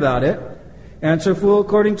care about it. Answer a fool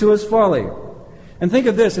according to his folly. And think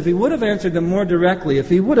of this, if he would have answered them more directly, if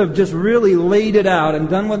he would have just really laid it out and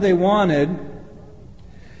done what they wanted,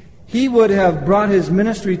 he would have brought his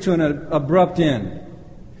ministry to an abrupt end.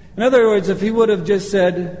 In other words, if he would have just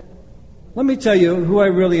said, let me tell you who I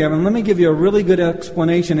really am, and let me give you a really good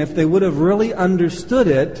explanation, if they would have really understood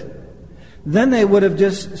it, then they would have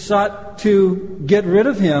just sought to get rid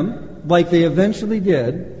of him, like they eventually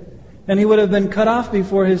did, and he would have been cut off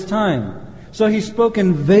before his time. So he spoke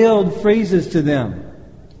in veiled phrases to them,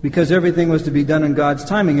 because everything was to be done in God's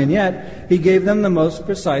timing. And yet, he gave them the most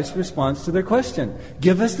precise response to their question.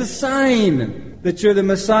 Give us the sign that you're the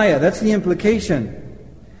Messiah. That's the implication.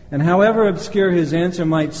 And however obscure his answer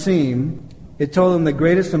might seem, it told him the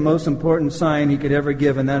greatest and most important sign he could ever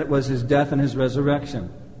give, and that was his death and his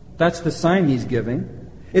resurrection. That's the sign he's giving.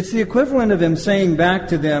 It's the equivalent of him saying back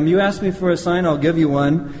to them, you ask me for a sign, I'll give you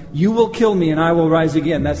one. You will kill me and I will rise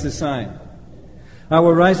again. That's the sign. I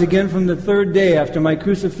will rise again from the third day after my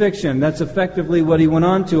crucifixion. That's effectively what he went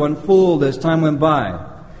on to unfold as time went by.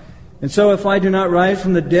 And so if I do not rise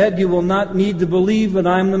from the dead, you will not need to believe that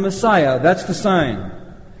I am the Messiah. That's the sign.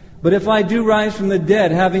 But if I do rise from the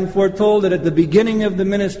dead, having foretold it at the beginning of the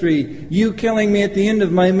ministry, you killing me at the end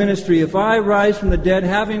of my ministry, if I rise from the dead,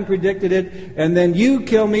 having predicted it, and then you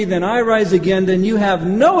kill me, then I rise again, then you have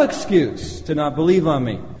no excuse to not believe on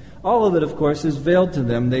me. All of it, of course, is veiled to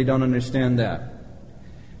them. They don't understand that.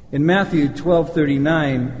 In Matthew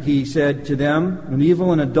 12:39, he said to them, an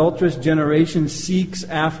evil and adulterous generation seeks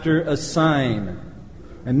after a sign.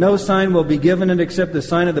 And no sign will be given it except the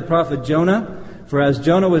sign of the prophet Jonah. For as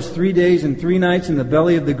Jonah was 3 days and 3 nights in the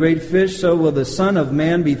belly of the great fish, so will the Son of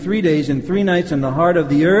Man be 3 days and 3 nights in the heart of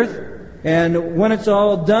the earth. And when it's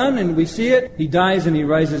all done and we see it, he dies and he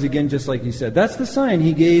rises again just like he said. That's the sign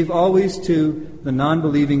he gave always to the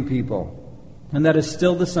non-believing people. And that is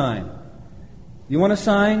still the sign. You want a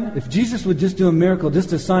sign? If Jesus would just do a miracle,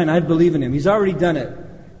 just a sign, I'd believe in him. He's already done it.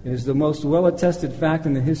 It is the most well-attested fact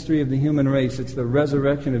in the history of the human race. It's the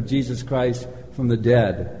resurrection of Jesus Christ from the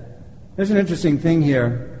dead. There's an interesting thing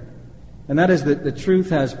here, and that is that the truth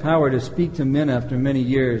has power to speak to men after many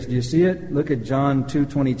years. Do you see it? Look at John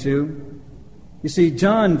 2:22. You see,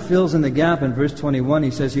 John fills in the gap in verse 21.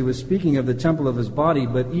 He says he was speaking of the temple of his body,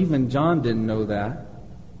 but even John didn't know that.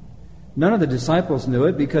 None of the disciples knew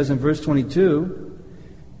it, because in verse 22,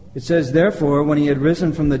 it says, therefore, when he had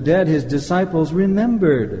risen from the dead, his disciples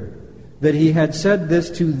remembered that he had said this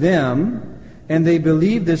to them, and they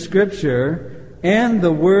believed the Scripture and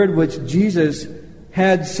the word which Jesus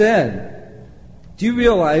had said. Do you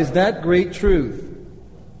realize that great truth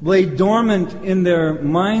lay dormant in their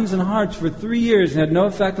minds and hearts for 3 years and had no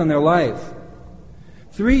effect on their life?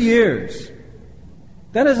 3 years.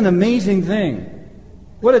 That is an amazing thing.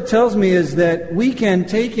 What it tells me is that we can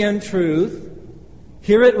take in truth,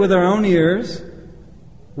 hear it with our own ears,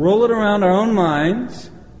 roll it around our own minds,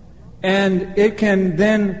 and it can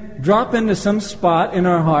then drop into some spot in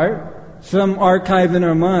our heart, some archive in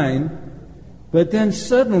our mind, but then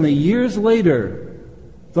suddenly, years later,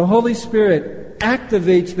 the Holy Spirit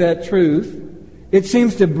activates that truth. It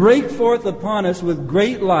seems to break forth upon us with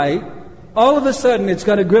great light. All of a sudden, it's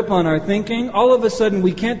got a grip on our thinking. All of a sudden,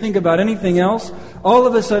 we can't think about anything else. All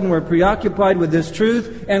of a sudden, we're preoccupied with this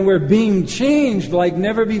truth, and we're being changed like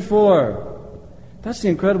never before. That's the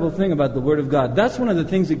incredible thing about the Word of God. That's one of the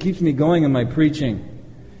things that keeps me going in my preaching.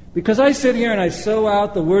 Because I sit here and I sow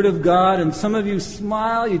out the Word of God, and some of you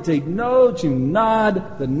smile, you take notes, you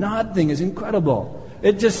nod. The nod thing is incredible.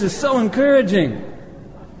 It just is so encouraging.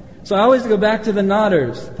 So I always go back to the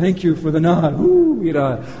nodders. Thank you for the nod. Woo,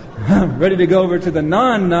 I'm ready to go over to the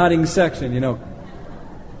non-nodding section,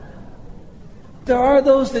 There are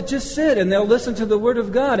those that just sit and they'll listen to the Word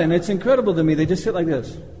of God, and it's incredible to me. They just sit like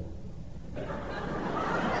this.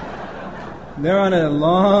 They're on a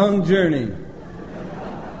long journey.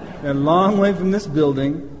 A long way from this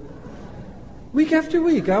building. Week after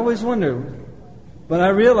week, I always wonder. But I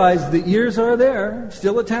realize the ears are there,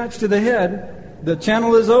 still attached to the head. The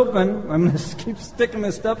channel is open. I'm going to keep sticking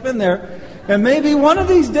this stuff in there. And maybe one of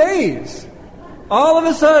these days, all of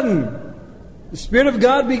a sudden, the Spirit of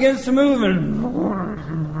God begins to move. And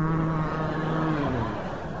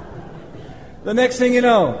the next thing you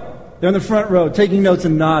know, they're in the front row taking notes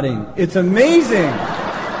and nodding. It's amazing.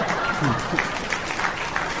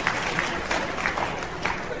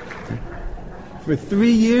 For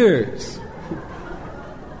 3 years,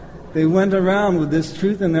 they went around with this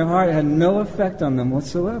truth in their heart. It had no effect on them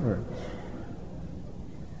whatsoever.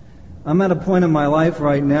 I'm at a point in my life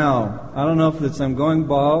right now. I don't know if it's I'm going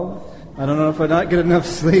bald. I don't know if I not get enough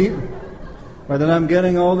sleep. Or that I'm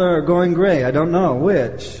getting older or going gray. I don't know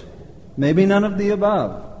which. Maybe none of the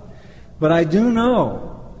above. But I do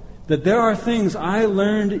know that there are things I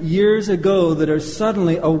learned years ago that are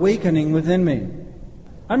suddenly awakening within me.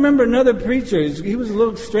 I remember another preacher, he was a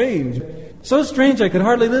little strange. So strange I could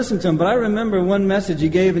hardly listen to him, but I remember one message he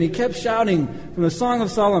gave, and he kept shouting from the Song of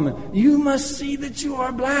Solomon, "You must see that you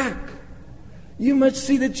are black. You must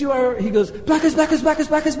see that you are... He goes, black is black is black is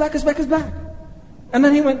black is black is black is black. And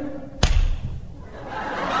then he went...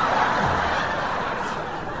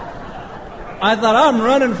 I thought, I'm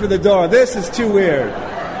running for the door. This is too weird.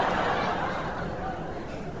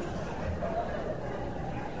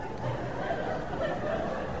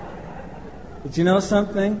 But you know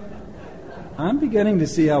something? I'm beginning to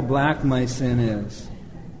see how black my sin is.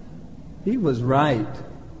 He was right.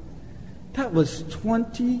 That was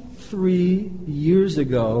 23 years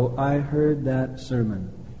ago I heard that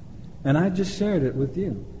sermon. And I just shared it with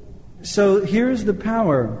you. So here's the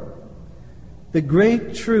power. The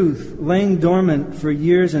great truth laying dormant for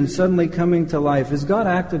years and suddenly coming to life. Is God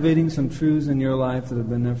activating some truths in your life that have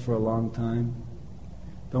been there for a long time?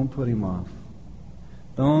 Don't put Him off.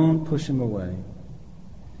 Don't push Him away.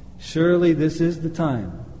 Surely this is the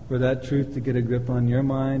time for that truth to get a grip on your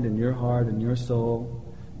mind and your heart and your soul.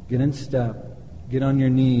 Get in step. Get on your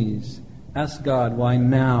knees. Ask God, why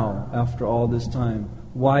now, after all this time?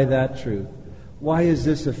 Why that truth? Why is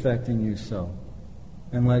this affecting you so?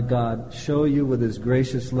 And let God show you with His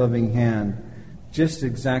gracious, loving hand just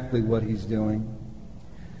exactly what He's doing.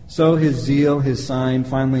 So His zeal, His sign,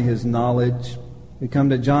 finally His knowledge. We come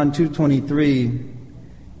to John 2:23.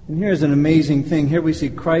 And here's an amazing thing. Here we see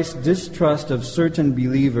Christ's distrust of certain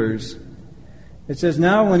believers. It says,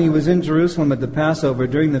 now when He was in Jerusalem at the Passover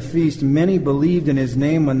during the feast, many believed in His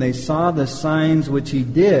name when they saw the signs which He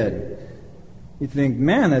did. You think,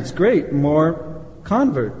 man, that's great. More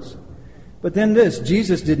converts. But then this,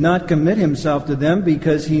 Jesus did not commit Himself to them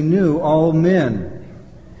because He knew all men.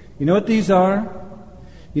 You know what these are?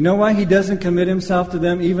 You know why He doesn't commit Himself to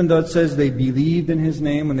them, even though it says they believed in His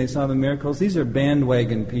name when they saw the miracles? These are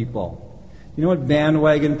bandwagon people. You know what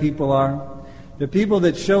bandwagon people are? They're people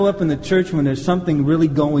that show up in the church when there's something really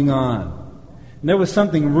going on. And there was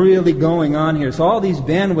something really going on here. So all these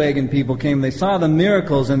bandwagon people came. They saw the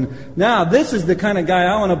miracles. And now this is the kind of guy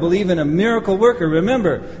I want to believe in, a miracle worker.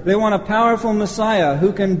 Remember, they want a powerful Messiah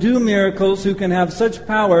who can do miracles, who can have such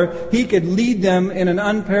power, He could lead them in an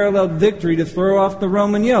unparalleled victory to throw off the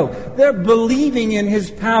Roman yoke. They're believing in His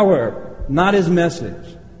power, not His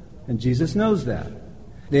message. And Jesus knows that.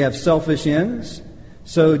 They have selfish ends.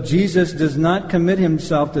 So Jesus does not commit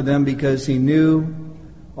Himself to them because He knew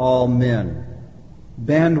all men.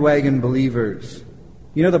 Bandwagon believers.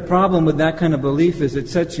 You know, the problem with that kind of belief is it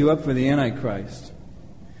sets you up for the Antichrist.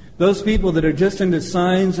 Those people that are just into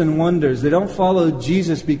signs and wonders, they don't follow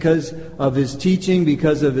Jesus because of His teaching,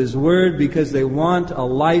 because of His word, because they want a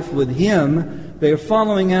life with Him. They are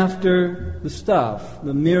following after the stuff,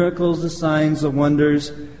 the miracles, the signs, the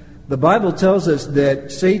wonders. The Bible tells us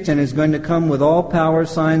that Satan is going to come with all power,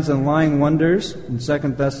 signs, and lying wonders in 2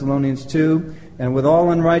 Thessalonians 2, and with all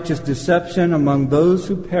unrighteous deception among those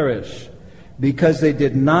who perish, because they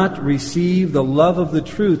did not receive the love of the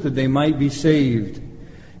truth that they might be saved.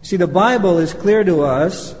 See, the Bible is clear to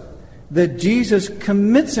us that Jesus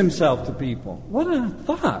commits Himself to people. What a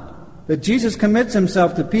thought! That Jesus commits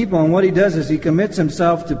Himself to people, and what He does is He commits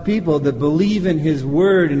Himself to people that believe in His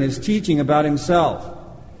word and His teaching about Himself.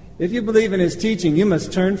 If you believe in His teaching, you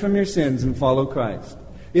must turn from your sins and follow Christ.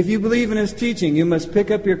 If you believe in His teaching, you must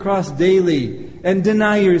pick up your cross daily and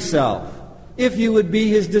deny yourself. If you would be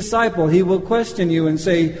His disciple, He will question you and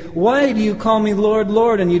say, why do you call me Lord,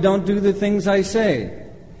 Lord, and you don't do the things I say?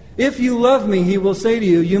 If you love me, He will say to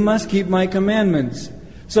you, you must keep my commandments.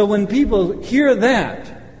 So when people hear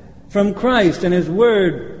that from Christ and His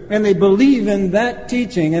word, and they believe in that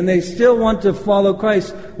teaching, and they still want to follow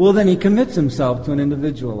Christ, well, then He commits Himself to an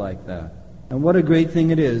individual like that. And what a great thing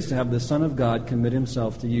it is to have the Son of God commit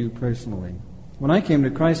Himself to you personally. When I came to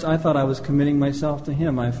Christ, I thought I was committing myself to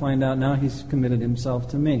Him. I find out now He's committed Himself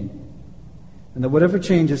to me. And that whatever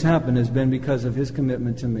change has happened has been because of His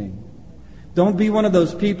commitment to me. Don't be one of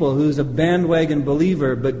those people who's a bandwagon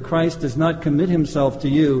believer, but Christ does not commit Himself to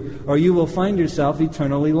you, or you will find yourself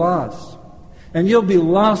eternally lost. And you'll be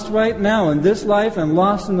lost right now in this life and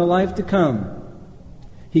lost in the life to come.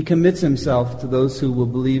 He commits Himself to those who will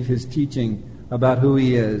believe His teaching about who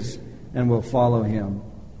He is and will follow Him.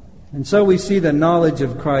 And so we see the knowledge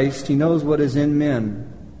of Christ. He knows what is in men.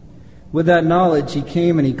 With that knowledge, He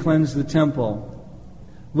came and He cleansed the temple.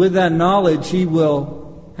 With that knowledge, He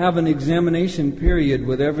will have an examination period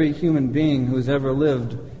with every human being who has ever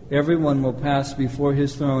lived. Everyone will pass before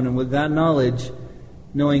His throne. And with that knowledge,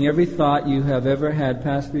 knowing every thought you have ever had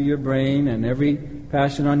pass through your brain and every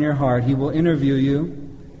passion on your heart, He will interview you.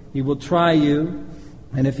 He will try you.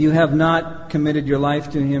 And if you have not committed your life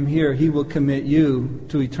to Him here, He will commit you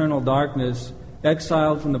to eternal darkness,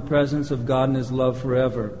 exiled from the presence of God and His love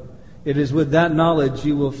forever. It is with that knowledge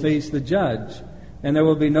you will face the judge. And there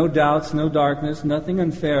will be no doubts, no darkness, nothing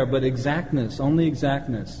unfair, but exactness, only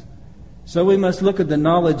exactness. So we must look at the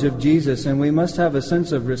knowledge of Jesus, and we must have a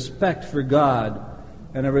sense of respect for God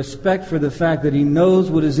and a respect for the fact that He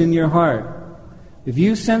knows what is in your heart. If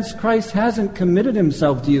you sense Christ hasn't committed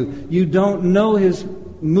Himself to you, you don't know His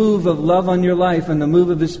move of love on your life and the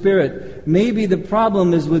move of His Spirit, maybe the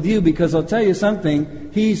problem is with you, because I'll tell you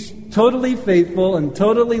something, He's totally faithful and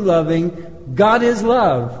totally loving. God is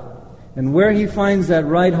love. And where He finds that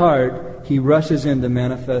right heart, He rushes in to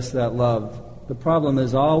manifest that love. The problem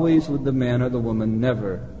is always with the man or the woman,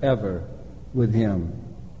 never, ever with Him.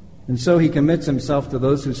 And so He commits Himself to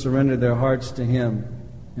those who surrender their hearts to Him.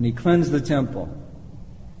 And He cleansed the temple.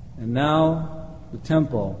 And now the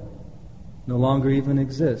temple no longer even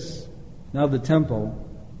exists. Now the temple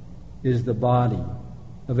is the body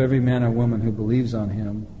of every man or woman who believes on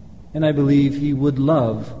Him. And I believe He would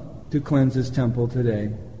love to cleanse His temple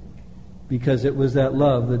today, because it was that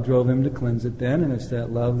love that drove Him to cleanse it then, and it's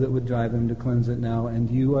that love that would drive Him to cleanse it now. And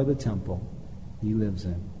you are the temple He lives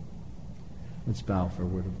in. Let's bow for a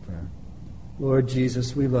word of prayer. Lord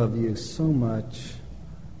Jesus, we love You so much.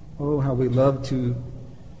 Oh, how we love to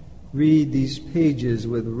read these pages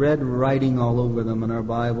with red writing all over them in our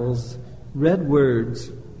Bibles. Red words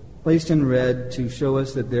placed in red to show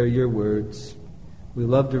us that they're Your words. We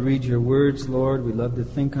love to read Your words, Lord. We love to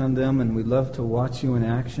think on them, and we love to watch You in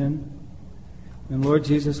action. And Lord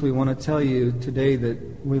Jesus, we want to tell You today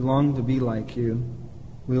that we long to be like You.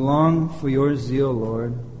 We long for Your zeal,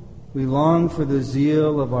 Lord. We long for the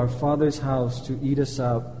zeal of our Father's house to eat us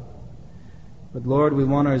up. But Lord, we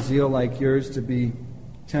want our zeal like Yours to be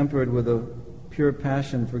tempered with a pure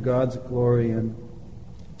passion for God's glory, and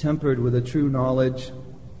tempered with a true knowledge,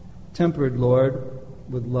 tempered, Lord,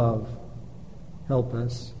 with love. Help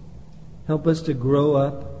us. Help us to grow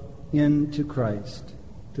up into Christ,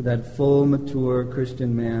 to that full, mature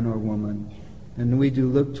Christian man or woman. And we do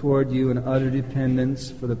look toward You in utter dependence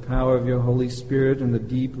for the power of Your Holy Spirit and the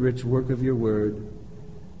deep, rich work of Your Word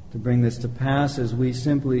to bring this to pass, as we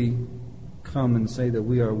simply come and say that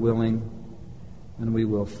we are willing and we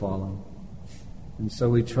will follow. And so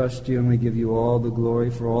we trust You, and we give You all the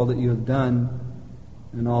glory for all that You have done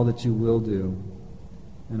and all that You will do.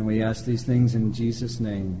 And we ask these things in Jesus'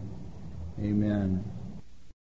 name. Amen.